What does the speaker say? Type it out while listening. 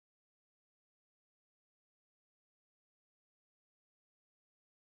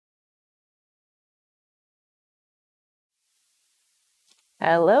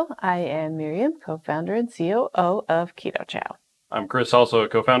Hello, I am Miriam, co-founder and COO of Keto Chow. I'm Chris, also a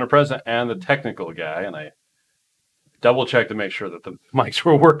co-founder, president, and the technical guy, and I double-checked to make sure that the mics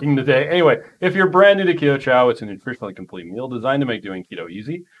were working today. Anyway, if you're brand new to Keto Chow, it's a nutritionally complete meal designed to make doing keto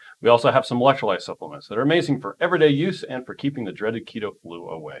easy. We also have some electrolyte supplements that are amazing for everyday use and for keeping the dreaded keto flu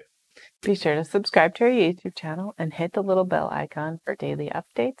away. Be sure to subscribe to our YouTube channel and hit the little bell icon for daily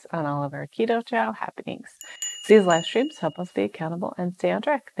updates on all of our Keto Chow happenings. These live streams help us be accountable and stay on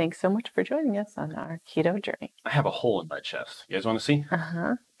track. Thanks so much for joining us on our keto journey. I have a hole in my chest. You guys want to see?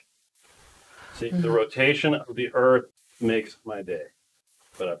 Uh-huh. See, the rotation of the earth makes my day.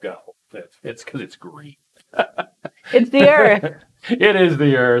 But I've got a hole. It's because it's green. It's the earth. It is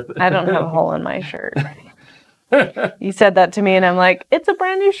the earth. I don't have a hole in my shirt. You said that to me and I'm like, it's a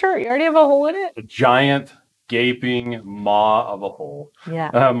brand new shirt. You already have a hole in it? A giant, gaping maw of a hole.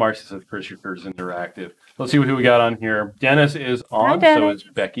 Yeah. Marcy says, Chris, your first interactive. Let's see who we got on here. Dennis is on. Hi, So Dennis. is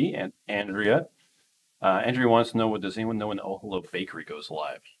Becky and Andrea. Andrea wants to know, does anyone know when Oh Hello Bakery goes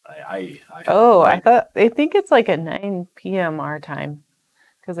live? I think it's like at 9 p.m. our time.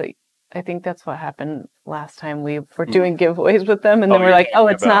 Because I think that's what happened last time we were doing giveaways with them. And then we're like, oh,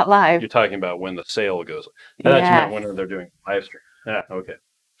 it's not live. You're talking about when the sale goes. I thought you meant when they're doing live stream. Yeah, okay.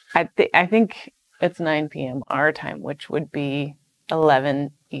 I think it's 9 p.m. our time, which would be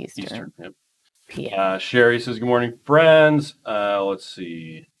 11 Eastern. Yep. PM. Sherry says, good morning, friends. Let's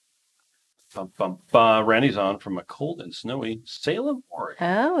see. Randy's on from a cold and snowy Salem, Oregon.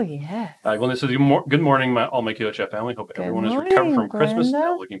 Oh, yeah. Glenda says, good morning, all my Keto Chow family. Hope everyone is recovering from Christmas.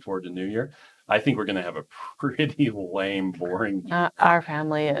 Now looking forward to New Year. I think we're going to have a pretty lame, boring our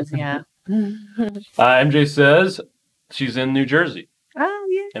family is, yeah. MJ says she's in New Jersey. Oh,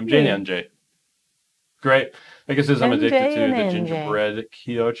 yeah. MJ and NJ. Great. Becky says, I'm addicted to the NJ. gingerbread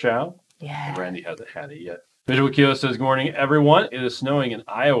Keto Chow. Yeah. Randy hasn't had it yet. Visual Keto says, good morning, everyone. It is snowing in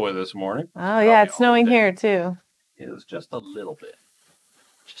Iowa this morning. Oh, yeah, it's snowing here, too. It is just a little bit.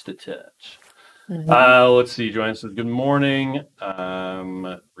 Just a touch. Mm-hmm. Let's see. Joanne says, good morning.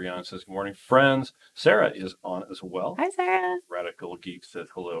 Brianna says, good morning, friends. Sarah is on as well. Hi, Sarah. Radical Geek says,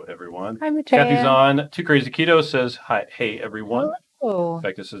 hello, everyone. Hi, Matea. Kathy's on. Too Crazy Keto says, hi, hey, everyone. Hello.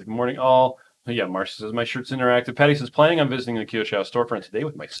 Becca says, good morning, all. Yeah, Marcia says, my shirt's interactive. Patty says, planning on visiting the Keto Chow storefront today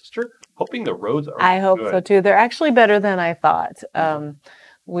with my sister, hoping the roads are I hope good. so, too. They're actually better than I thought.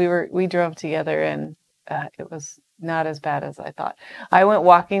 We drove together, and it was not as bad as I thought. I went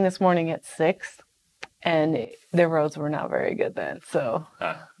walking this morning at 6, and the roads were not very good then. So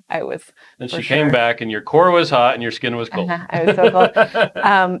I was. Then she came back, and your core was hot, and your skin was cold. I was so cold.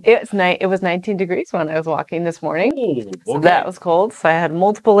 It was 19 degrees when I was walking this morning. Ooh, okay. So that was cold. So I had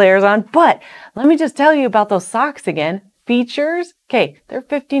multiple layers on. But let me just tell you about those socks again. Features. Okay, they're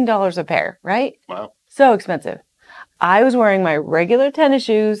 $15 a pair, right? Wow. So expensive. I was wearing my regular tennis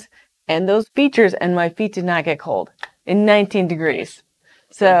shoes and those features, and my feet did not get cold in 19 degrees.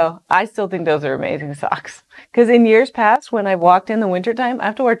 So I still think those are amazing socks. Because in years past, when I walked in the wintertime, I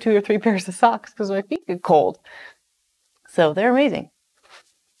have to wear 2 or 3 pairs of socks because my feet get cold. So they're amazing.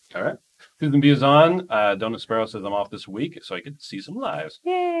 All right. Susan B is on. Donut Sparrow says, I'm off this week, so I could see some lives.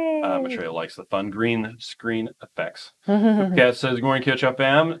 Yay! Matraya likes the fun green screen effects. Kat says, good morning, Keto Chow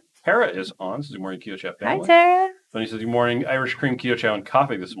fam. Tara is on. Says, good morning, Keto Chow family. Hi, Tara. Tony says, good morning. Irish cream Keto Chow and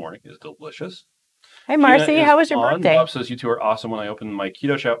coffee this morning is delicious. Hey, Marcy, how was your birthday? Bob says, you two are awesome. When I opened my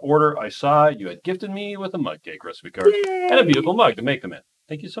Keto Chow order, I saw you had gifted me with a mug cake recipe card and a beautiful mug to make them in.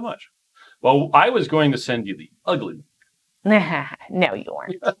 Thank you so much. Well, I was going to send you the ugly. No, you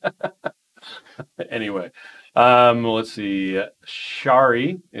weren't. Anyway, let's see.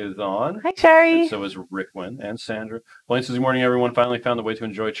 Shari is on. Hi, Shari. And so is Rickwin and Sandra. Blaine says, good morning, everyone. Finally found a way to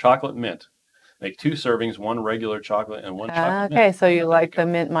enjoy chocolate mint. Make 2 servings, 1 regular chocolate and 1 chocolate mint. Okay, so you like the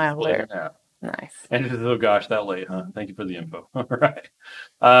mint milder. Nice. And oh gosh, that late, huh? Thank you for the info. All right.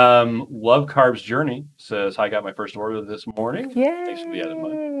 Love Carbs Journey says, I got my first order this morning. Yay. Thanks for the added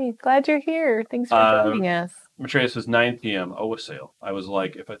mug. Glad you're here. Thanks for joining us. Matraya says 9 p.m. Oh, a sale. I was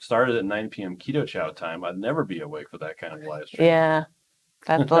like, if it started at 9 p.m. Keto Chow time, I'd never be awake for that kind of live stream. Yeah,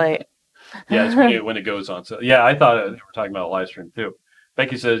 that's late. Yeah, it's when it goes on. So yeah, I thought we were talking about a live stream too.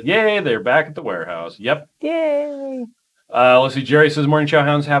 Becky says, yay, they're back at the warehouse. Yep. Yay. Let's see. Jerry says, morning, Chow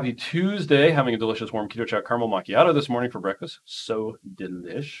Hounds. Happy Tuesday. Having a delicious warm Keto Chow caramel macchiato this morning for breakfast. So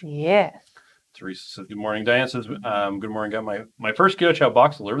delish. Yes. Teresa says, good morning. Diane says, good morning. Got my first Keto Chow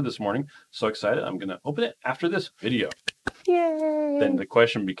box delivered this morning. So excited. I'm going to open it after this video. Yay. Then the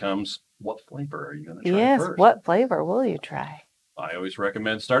question becomes, what flavor are you going to try Yes, first? what flavor will you try? I always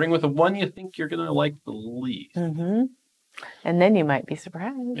recommend starting with the one you think you're going to like the least. Mm-hmm. And then you might be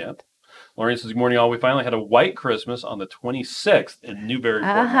surprised. Yep. Lorraine says, good morning, all. We finally had a white Christmas on the 26th in Newburyport,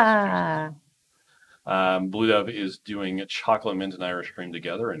 Massachusetts. Blue Dove is doing chocolate mint and Irish cream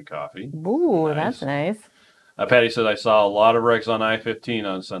together and coffee. Ooh, nice. That's nice. Patty said, I saw a lot of wrecks on I-15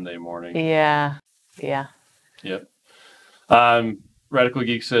 on Sunday morning. Yeah. Yep. Radical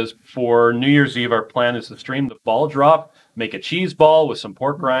Geek says, for New Year's Eve, our plan is to stream the ball drop, make a cheese ball with some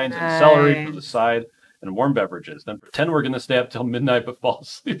pork rinds and celery for the side, and warm beverages. Then pretend we're going to stay up till midnight but fall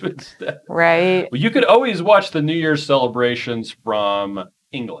asleep instead. Right. Well, you could always watch the New Year's celebrations from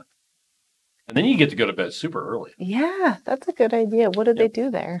England. And then you get to go to bed super early. Yeah, that's a good idea. What do they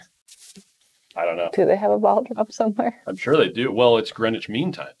do there? I don't know. Do they have a ball drop somewhere? I'm sure they do. Well, it's Greenwich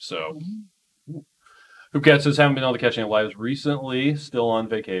Mean Time, so... Hoopcat says, haven't been able to catch any lives recently. Still on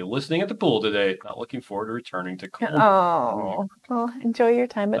vacay. Listening at the pool today. Not looking forward to returning to cold. Oh, well, enjoy your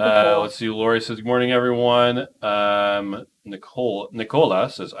time at the pool. Let's see. Lori says, good morning, everyone. Nicola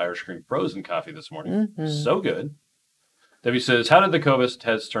says, Irish cream frozen coffee this morning. So good. Debbie says, how did the COVID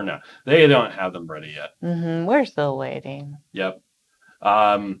tests turn out? They don't have them ready yet. We're still waiting. Yep.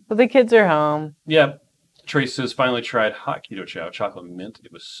 But the kids are home. Yep. Trace says, finally tried hot Keto Chow chocolate mint.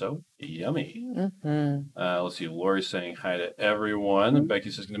 It was so yummy. Let's see. Lori's saying hi to everyone. Becky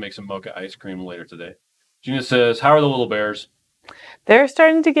says, going to make some mocha ice cream later today. Gina says, how are the little bears? They're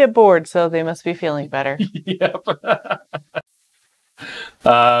starting to get bored, so they must be feeling better. Yep.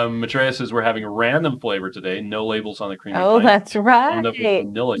 Matreya says, we're having a random flavor today. No labels on the creamy pint. That's right. Ended up with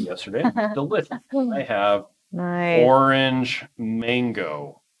vanilla yesterday. Delicious. I have orange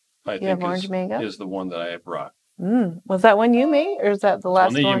mango. I think orange mango? Is the one that I brought. Was that one you made, or is that the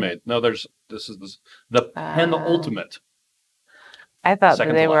last one? You made. No, this is the penultimate. I thought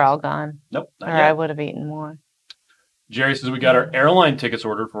that they were all gone. Nope, not or yet. I would have eaten more. Jerry says we got our airline tickets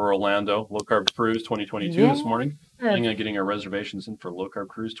ordered for Orlando Low Carb Cruise 2022 this morning. Planning on getting our reservations in for Low Carb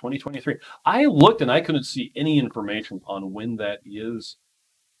Cruise 2023. I looked and I couldn't see any information on when that is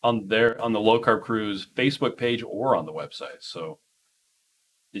on the Low Carb Cruise Facebook page or on the website. So.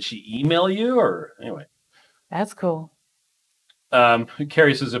 Did she email you or anyway? That's cool.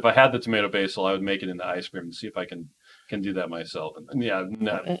 Carrie says if I had the tomato basil, I would make it into ice cream and see if I can do that myself. And yeah,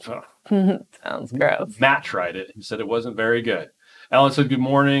 no. Sounds gross. Matt tried it. He said it wasn't very good. Alan said good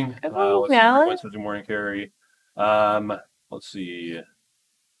morning. Alan. Said good morning, Carrie. Let's see.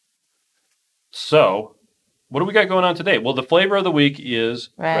 So, what do we got going on today? Well, the flavor of the week is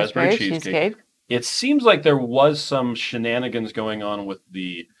raspberry cheesecake. It seems like there was some shenanigans going on with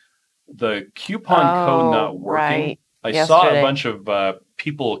the coupon code not working. Right. I saw a bunch of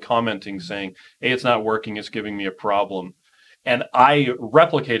people commenting saying, hey, it's not working. It's giving me a problem. And I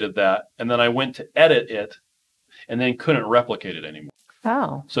replicated that. And then I went to edit it and then couldn't replicate it anymore.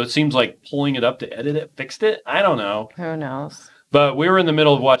 Oh. So it seems like pulling it up to edit it fixed it. I don't know. Who knows? But we were in the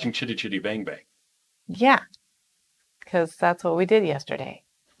middle of watching Chitty Chitty Bang Bang. Yeah. Because that's what we did yesterday.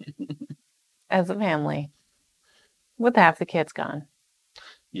 As a family, with half the kids gone.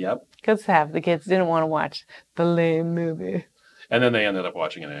 Yep. Because half the kids didn't want to watch the lame movie. And then they ended up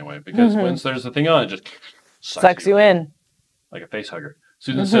watching it anyway, because once there's the thing on, it just sucks you in. Like a face hugger.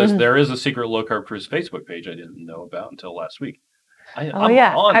 Susan says, there is a secret Low Carb Cruise Facebook page I didn't know about until last week. I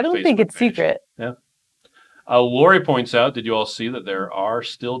don't think it's secret. Yeah. Lori points out, did you all see that there are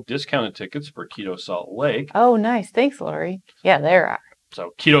still discounted tickets for Keto Salt Lake? Oh, nice. Thanks, Lori. Yeah, there are.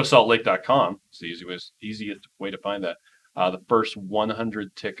 So ketosaltlake.com is the easiest way to find that. The first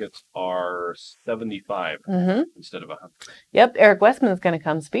 100 tickets are $75 instead of $100. Yep, Eric Westman is going to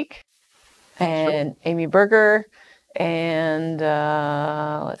come speak, and Amy Berger, and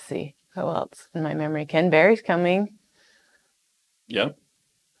let's see who else in my memory. Ken Berry's coming. Yep,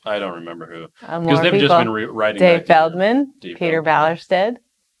 I don't remember who because they've just been writing. Dave Feldman, Peter Ballerstedt.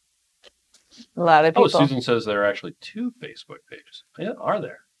 A lot of people. Oh, Susan says there are actually 2 Facebook pages. Yeah, are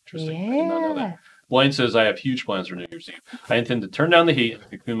there? Interesting. Yeah. I did not know that. Blaine says, I have huge plans for New Year's Eve. I intend to turn down the heat and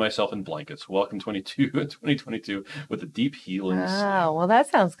cocoon myself in blankets. Welcome 2022 with a deep healing sleep. Oh, well, that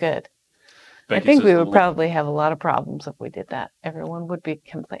sounds good. Becky I think we would probably have a lot of problems if we did that. Everyone would be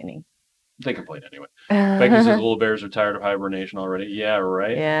complaining. They complain anyway. Becky says, little bears are tired of hibernation already. Yeah,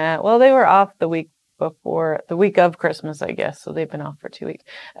 right. Yeah, well, they were off the week of Christmas, I guess. So they've been off for 2 weeks.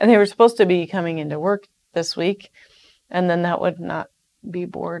 And they were supposed to be coming into work this week. And then that would not be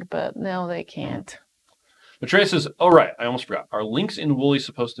bored, but now they can't. Matreya says, oh, right, I almost forgot. Are links in Woolly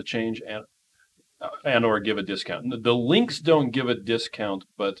supposed to change and or give a discount? The links don't give a discount,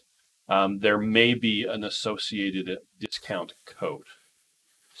 but there may be an associated discount code.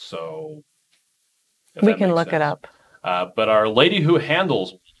 So we can look it up. But our lady who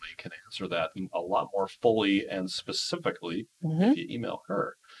handles Woolly can answer that a lot more fully and specifically if you email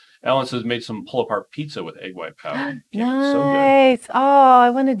her. Alan says made some pull-apart pizza with egg white powder. Yeah, Nice. So oh, I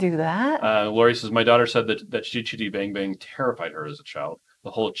want to do that. Lori says, my daughter said that Chitty Bang Bang terrified her as a child.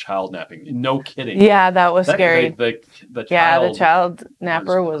 The whole child napping. No kidding. Yeah, that was scary. The child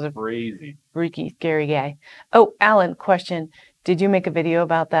napper was crazy. A freaky, scary guy. Oh, Alan, question. Did you make a video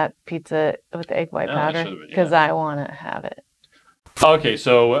about that pizza with the egg white powder? Because I want to have it. Okay,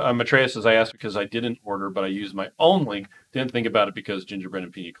 so Matreya says, I asked because I didn't order, but I used my own link. Didn't think about it because gingerbread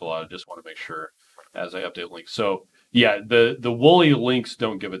and pina colada. Just want to make sure as I update links. So, yeah, the Woolly links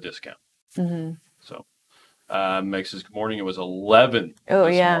don't give a discount. Mm-hmm. So, Meg says, good morning. It was 11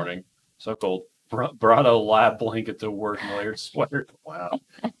 this morning. So cold. Brought a lab blanket to work and layered sweater. Wow.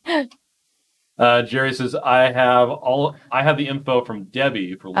 Jerry says, I have the info from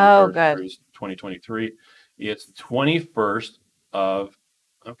Debbie for Lunar Cruise 2023. It's the 21st of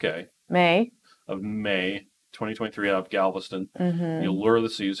May 2023 out of Galveston. Mm-hmm. You'll lure the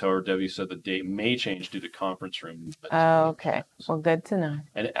seas. However, Debbie said the date may change due to conference room. Oh, okay. Well, good to know.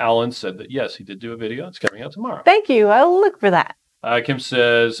 And Alan said that, yes, he did do a video. It's coming out tomorrow. Thank you. I'll look for that. Kim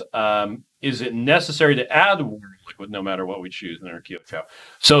says, is it necessary to add warm liquid no matter what we choose in our Keto Chow?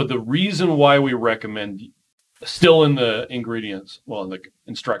 So the reason why we recommend, still in the ingredients, well, in the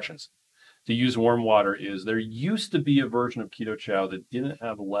instructions, to use warm water is there used to be a version of Keto Chow that didn't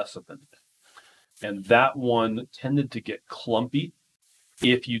have lecithin. And that one tended to get clumpy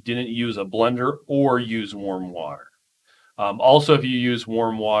if you didn't use a blender or use warm water. Also, if you use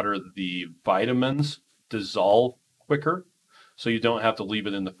warm water, the vitamins dissolve quicker, so you don't have to leave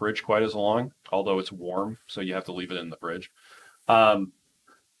it in the fridge quite as long, although it's warm, so you have to leave it in the fridge.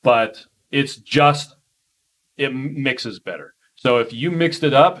 But it mixes better. So if you mixed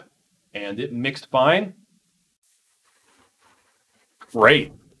it up and it mixed fine,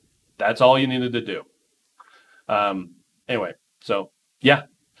 great. That's all you needed to do. Anyway, so yeah.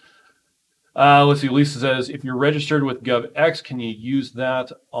 Let's see. Lisa says, if you're registered with GovX, can you use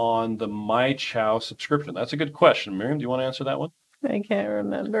that on the My Chow subscription? That's a good question. Miriam, do you want to answer that one? I can't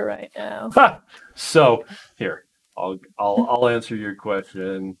remember right now. So here, I'll answer your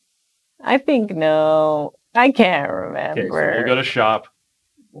question. I think no. I can't remember. Okay, so we'll go to shop.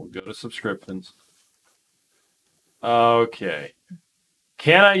 We'll go to subscriptions. Okay.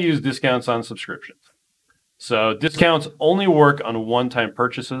 Can I use discounts on subscriptions? So discounts only work on one-time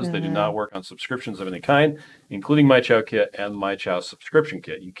purchases. Mm-hmm. They do not work on subscriptions of any kind, including My Chow Kit and My Chow subscription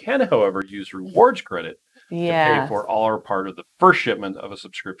kit. You can, however, use rewards credit to pay for all or part of the first shipment of a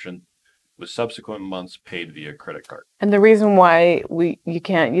subscription, with subsequent months paid via credit card. And the reason why you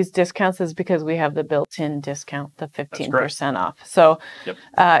can't use discounts is because we have the built-in discount, the 15% off. So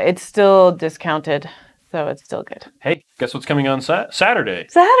it's still discounted. So it's still good. Hey, guess what's coming on Saturday?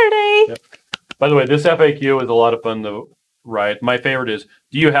 Saturday! Yep. By the way, this FAQ is a lot of fun to write. My favorite is,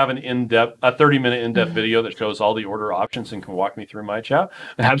 do you have a 30-minute in-depth video that shows all the order options and can walk me through My Chow?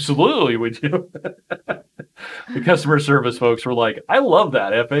 Absolutely, we do. The customer service folks were like, I love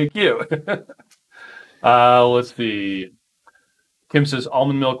that FAQ. Let's see. Kim says,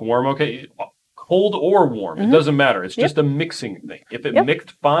 almond milk warm, okay. Cold or warm, it doesn't matter. It's just a mixing thing. If it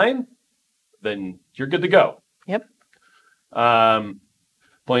mixed fine, then you're good to go. Yep.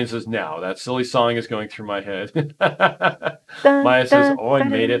 Blaine says, now that silly song is going through my head. Maya says, oh, I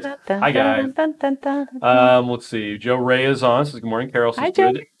made it. Hi, guys. Let's see. Joe Ray is on. Says, good morning. Carol says,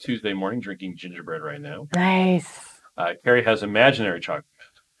 good Tuesday morning, drinking gingerbread right now. Nice. Carrie has imaginary chocolate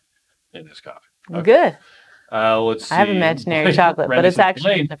in his coffee. Okay. Good. Let's see. I have imaginary chocolate, but it's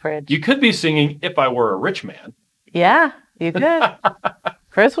actually in the fridge. You could be singing If I Were a Rich Man. Yeah, you could.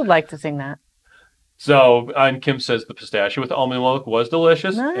 Chris would like to sing that. So, and Kim says the pistachio with almond milk was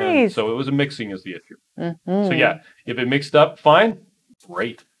delicious. Nice. And so it was a mixing is the issue. Mm-hmm. So yeah, if it mixed up, fine,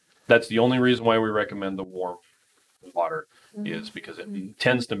 great. That's the only reason why we recommend the warm water is because it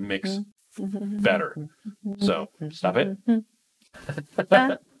tends to mix better. So stop it.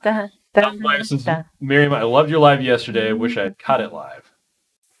 Miriam, I loved your live yesterday. I wish I had caught it live.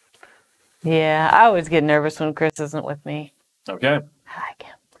 Yeah, I always get nervous when Chris isn't with me. Okay. I like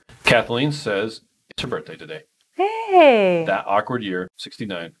him. Kathleen says, it's her birthday today. Hey. That awkward year,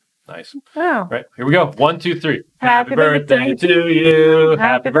 69. Nice. Oh. Right, here we go. 1, 2, 3. Happy birthday to you.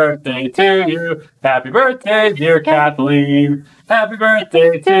 Happy birthday to you. Happy birthday, dear Kathleen. Happy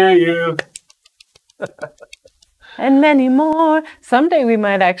birthday to you. And many more. Someday we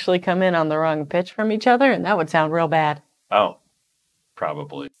might actually come in on the wrong pitch from each other, and that would sound real bad. Oh,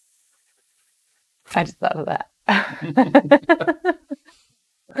 probably. I just thought of that.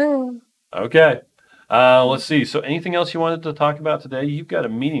 Okay. Let's see. So anything else you wanted to talk about today? You've got a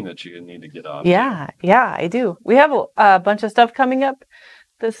meeting that you need to get off. Yeah, I do. We have a bunch of stuff coming up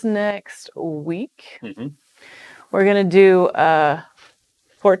this next week. Mm-hmm. We're going to do a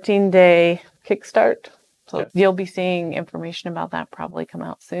 14-day kickstart. So you'll be seeing information about that probably come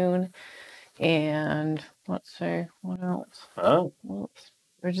out soon. And let's see, what else? Oh.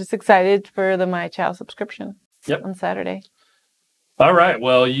 We're just excited for the My Chow subscription on Saturday. All right.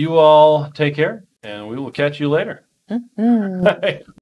 Well, you all take care, and we will catch you later. Mm-hmm.